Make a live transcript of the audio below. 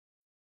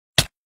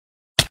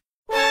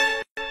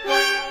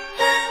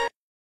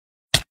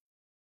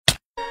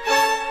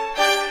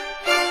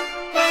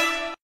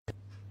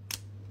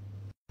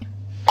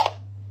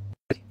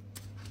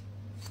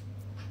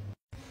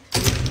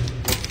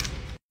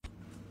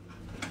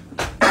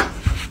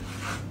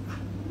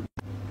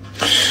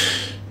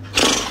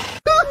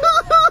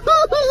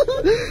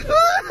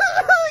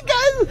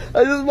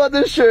I just bought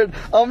this shirt.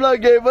 I'm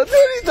not gay, but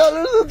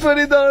 $20 is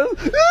 $20.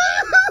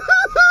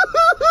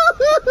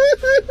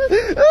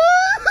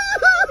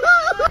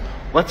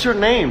 What's your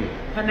name?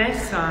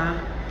 Vanessa.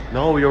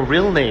 No, your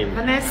real name.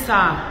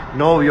 Vanessa.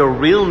 No, your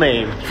real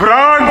name.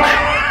 Frank!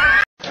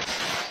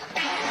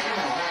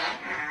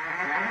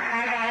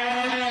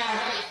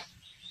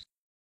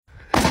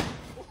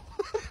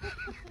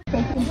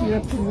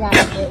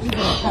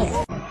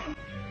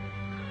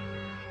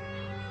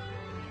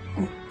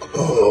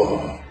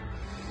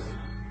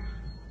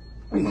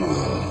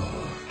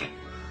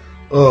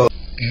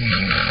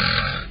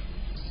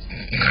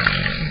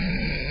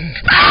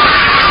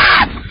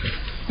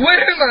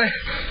 Where am I?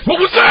 What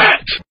was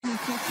that?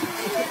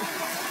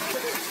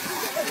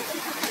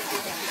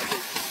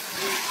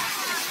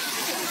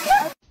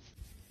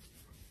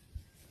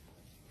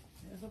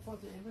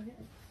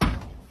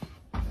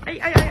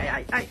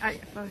 Ay.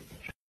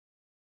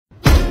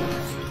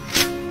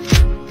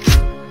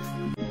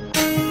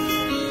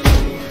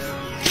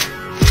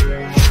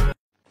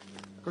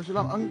 Kanskje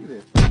la han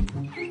angripe.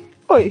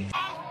 Oi.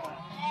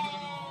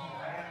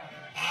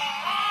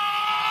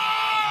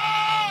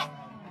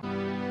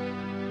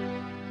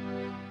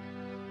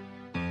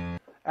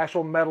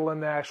 Actual metal in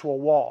the actual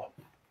wall.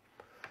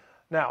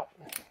 Now,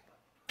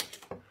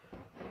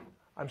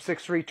 I'm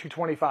 6'3",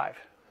 225.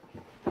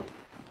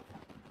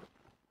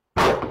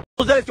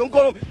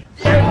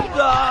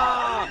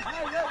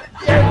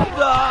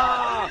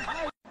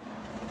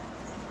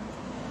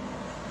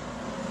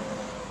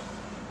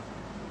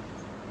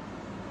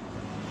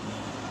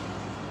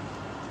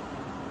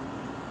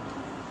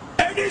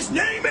 And his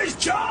name is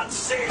John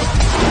C.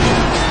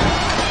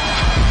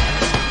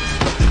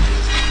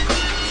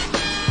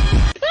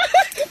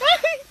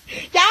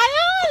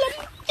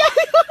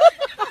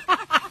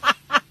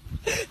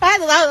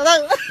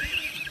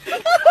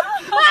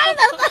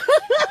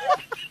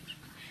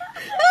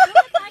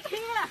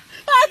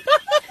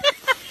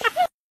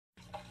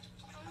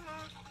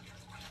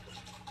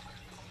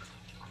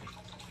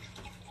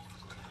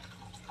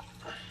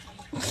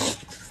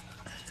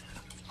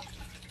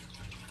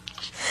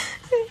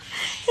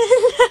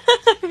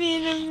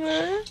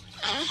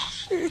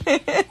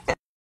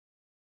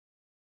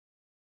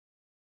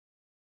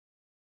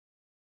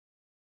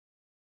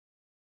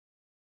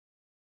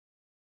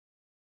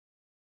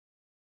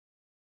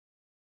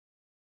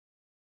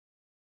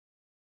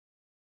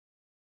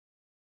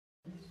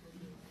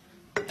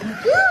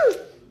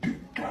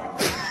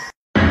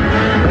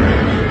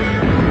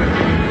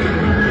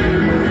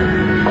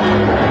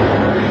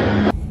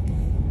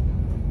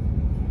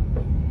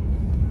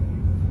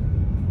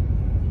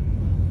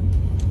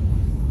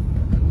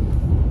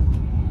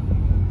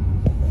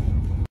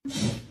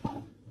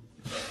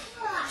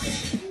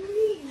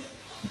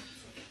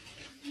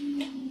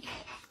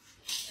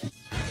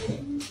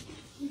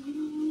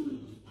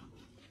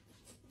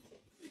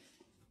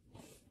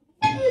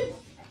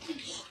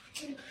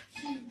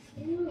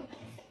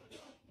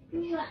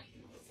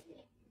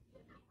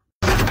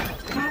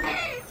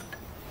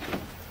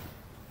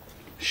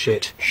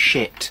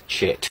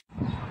 Shit.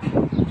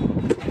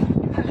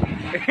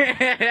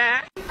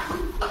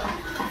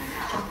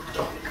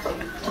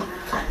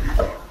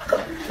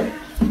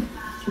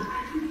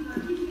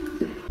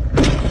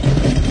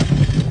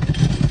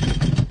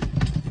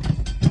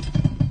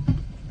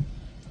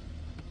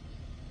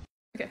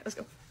 Okay, let's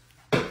go.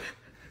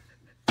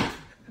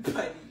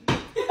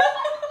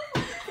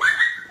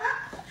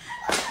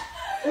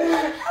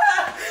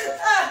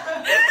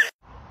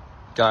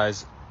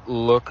 Guys,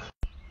 look.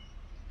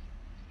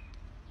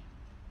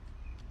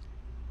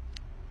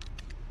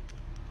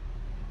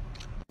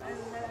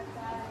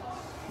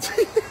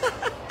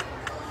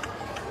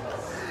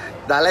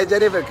 Dale,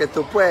 Jennifer, que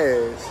tú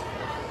puedes.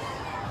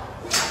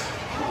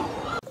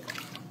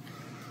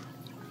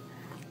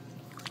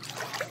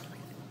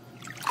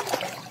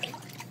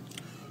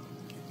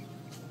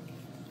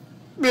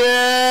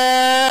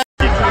 Bien.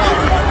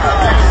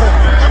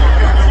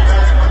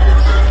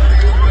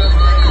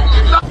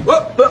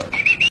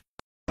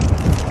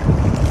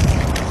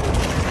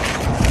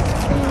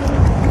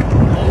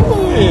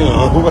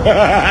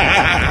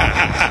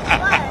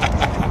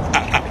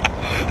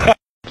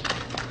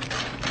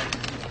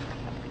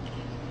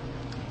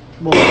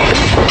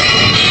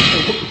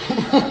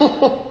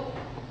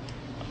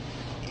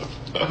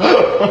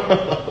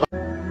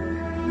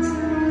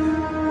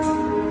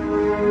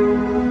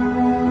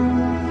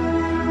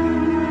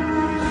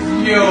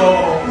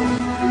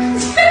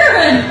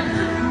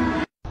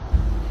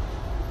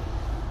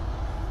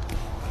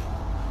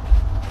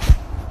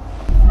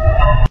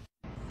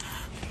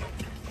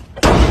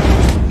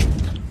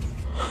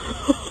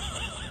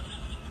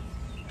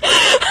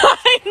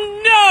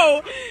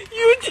 No!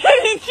 You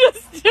didn't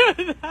just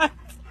do that!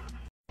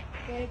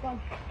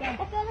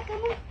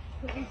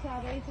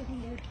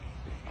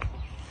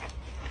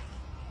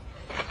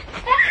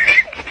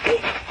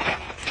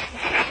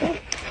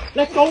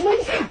 Let go, man.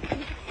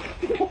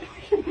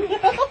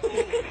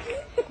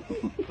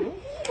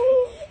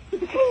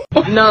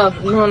 No.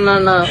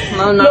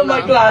 No,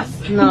 my glass.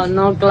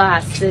 No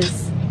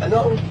glasses.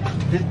 No.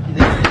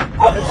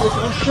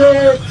 Oh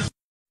shit!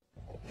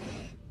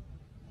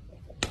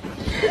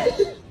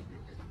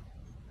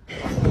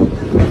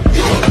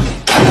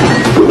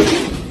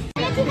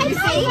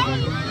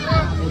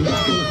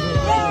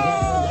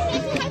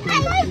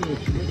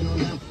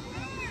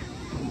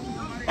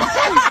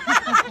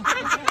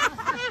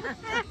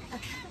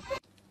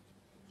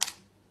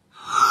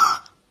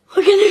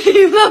 We're gonna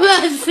be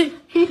mamas.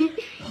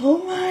 Oh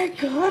my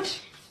god.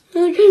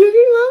 We're gonna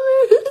be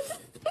mamas.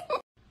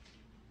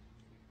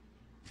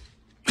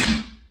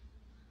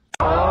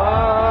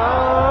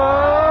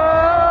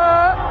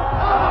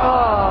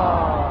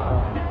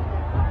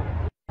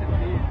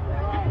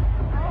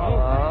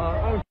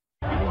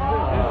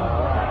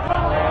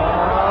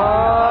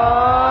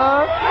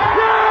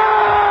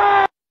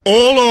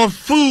 All our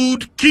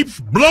food keeps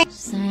blowing.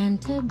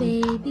 Santa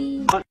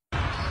baby.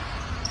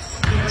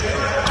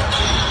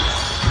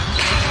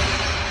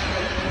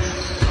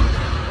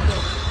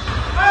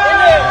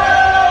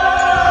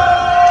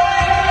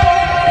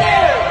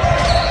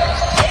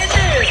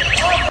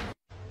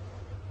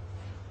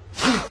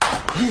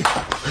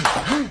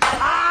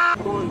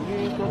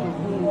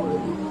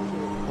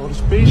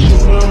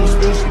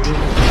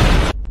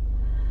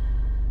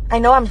 I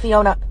know I'm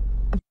Fiona.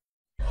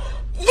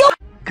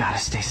 Gotta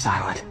stay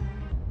silent.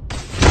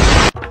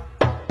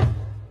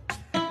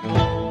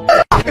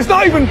 It's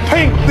not even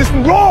pink, this is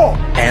raw!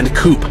 And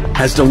Coop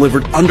has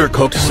delivered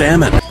undercooked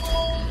salmon.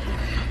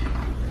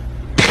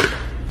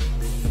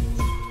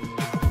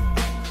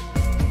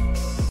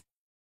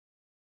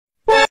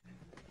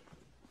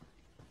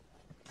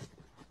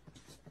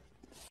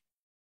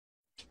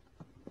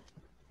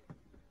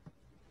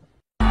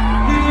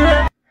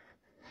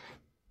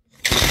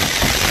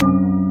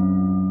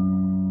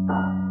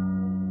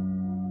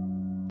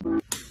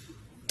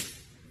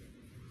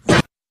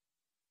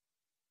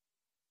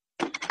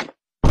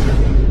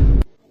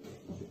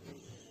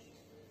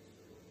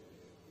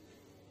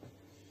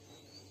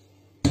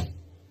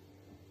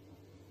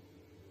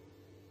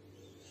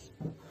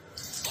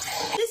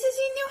 This is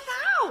your new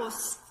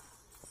house.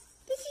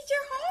 This is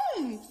your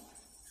home.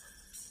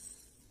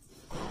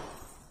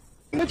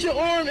 Put your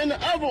arm in the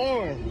other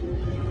arm.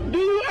 Do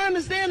you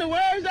understand the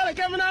words that are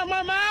coming out of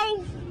my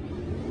mouth?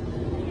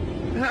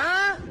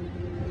 Huh?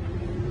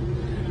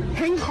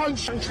 Hang on,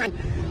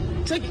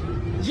 take it.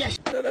 Yes.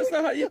 No, that's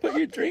not how you put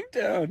your drink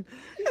down.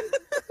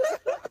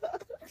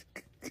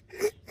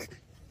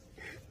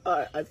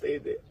 Alright, I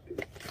saved it.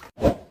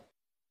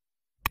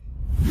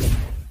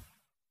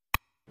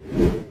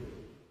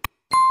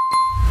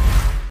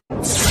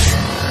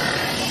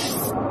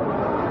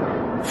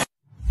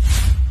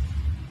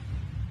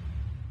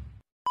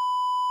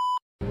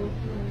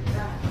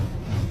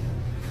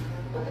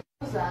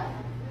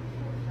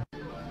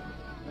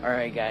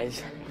 Alright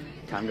guys,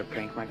 time to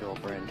prank my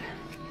girlfriend.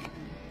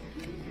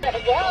 Gotta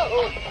go.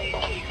 Oh,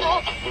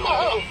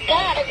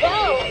 gotta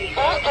go.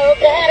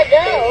 Gotta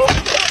go.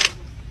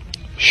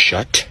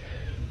 Shut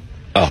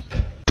up.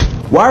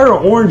 Why are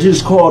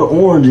oranges called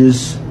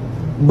oranges,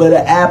 but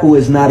an apple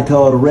is not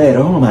called red?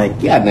 Oh my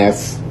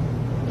goodness.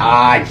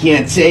 I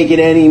can't take it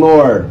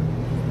anymore.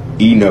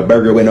 Eating a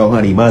burger with no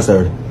honey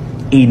mustard.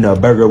 Eating a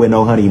burger with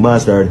no honey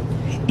mustard.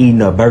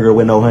 Eating a burger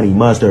with no honey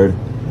mustard.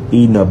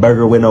 Eating a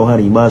burger with no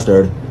honey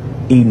mustard.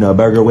 Eating a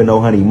burger with no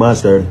honey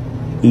mustard.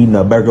 Eating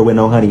a burger with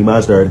no honey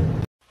mustard.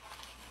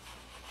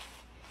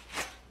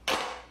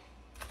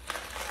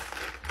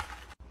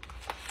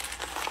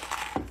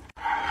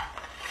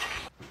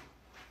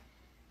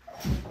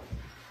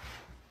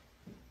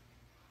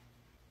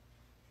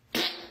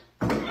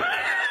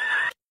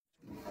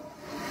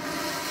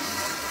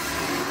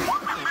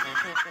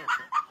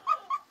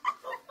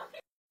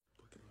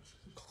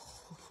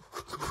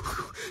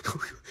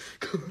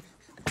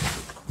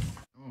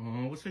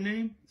 What's her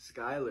name?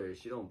 Skylar,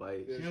 she don't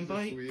bite. She don't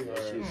bite? She's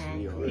a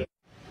sweetheart.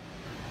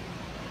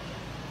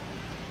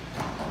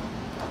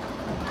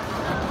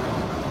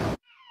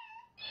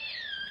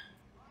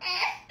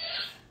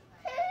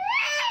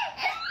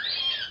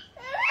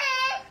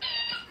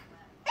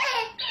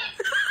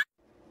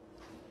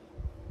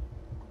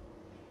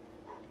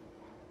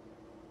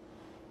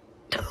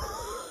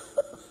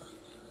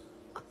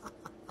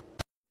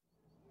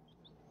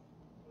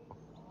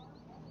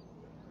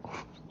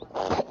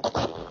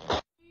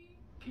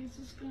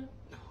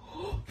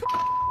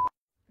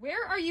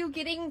 Where are you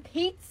getting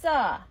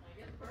pizza?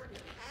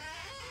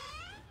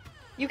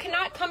 You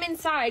cannot come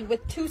inside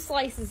with 2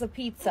 slices of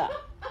pizza.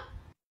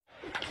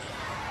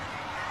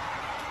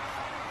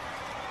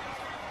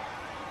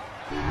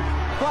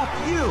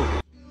 Fuck you!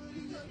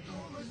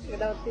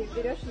 Когда вот ты их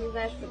берешь и не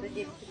знаешь, куда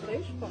деть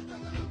крышку,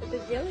 это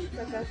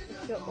делается, оказывается,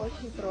 все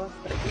очень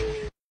просто.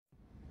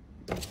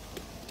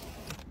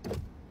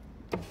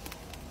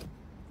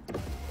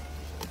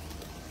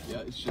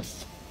 Yeah,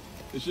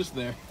 it's just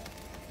there.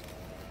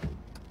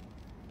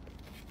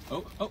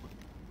 Oh, oh.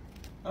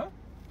 Huh?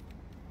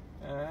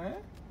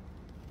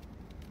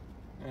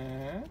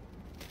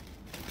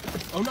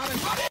 Oh, not in.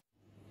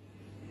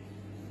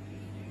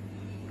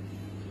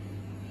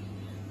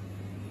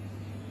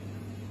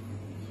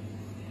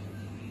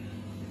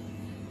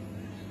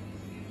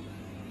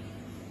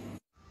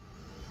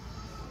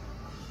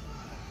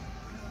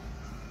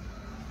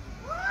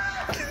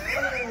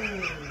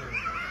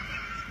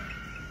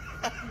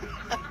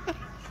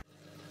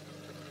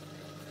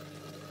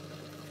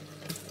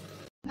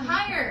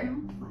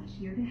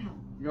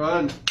 Go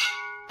on.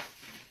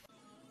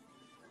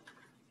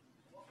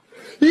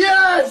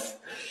 Yes!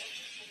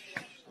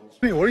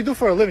 What do you do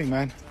for a living,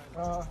 man?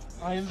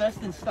 I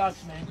invest in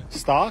stocks, man.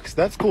 Stocks?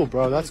 That's cool,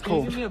 bro. That's Can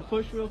cool. you give me a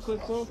push real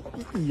quick, bro?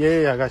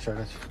 Yeah, I got you.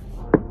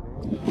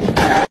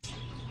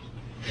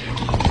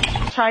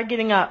 Try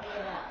getting up.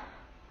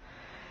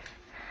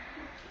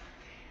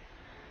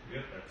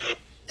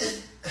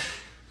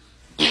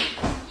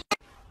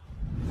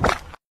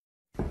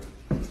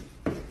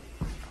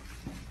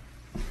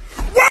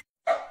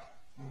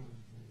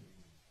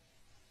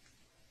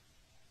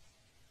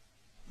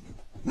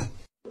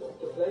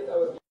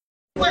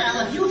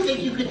 Well, if you think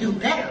you could do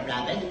better,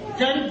 Rabbit,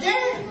 then do.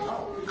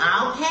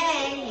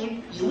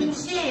 Okay, if you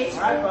insist.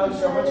 All right, folks,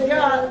 show what you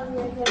got.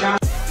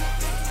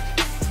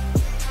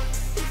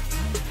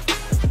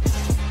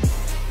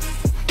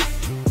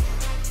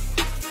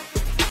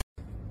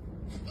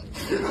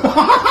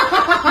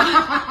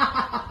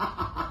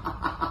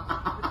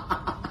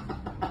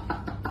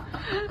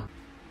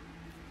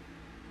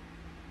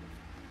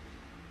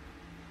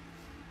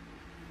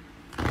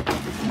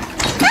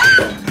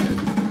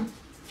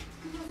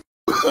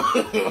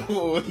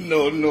 Oh,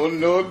 no, no,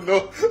 no,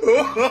 no.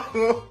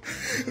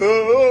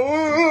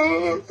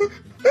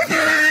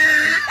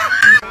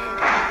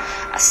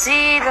 I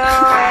see the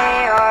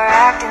way you're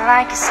acting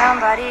like you're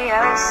somebody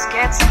else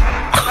gets me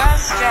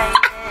frustrated.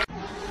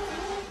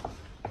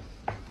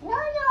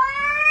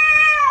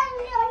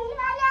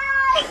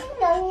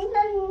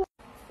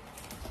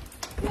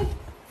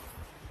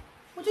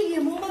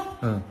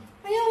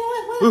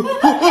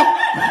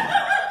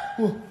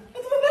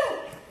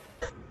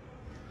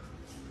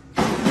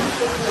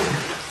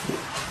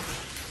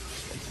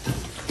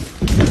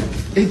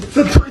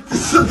 Eita, doido,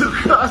 santo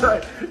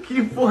caralho!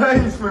 Que porra é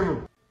isso, meu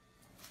irmão?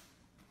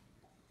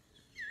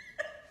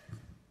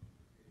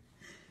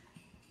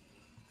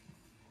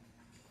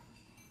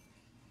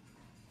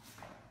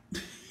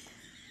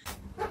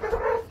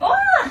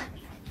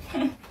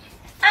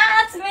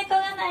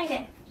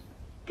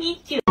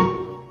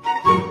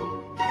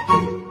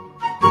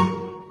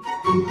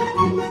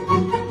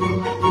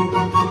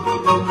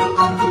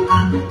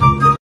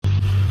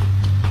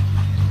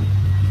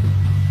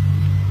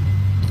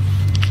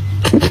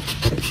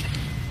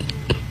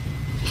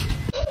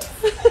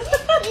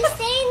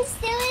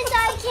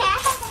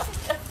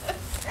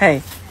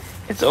 Hey,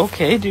 it's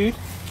okay, dude.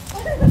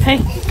 Hey,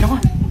 come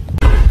on.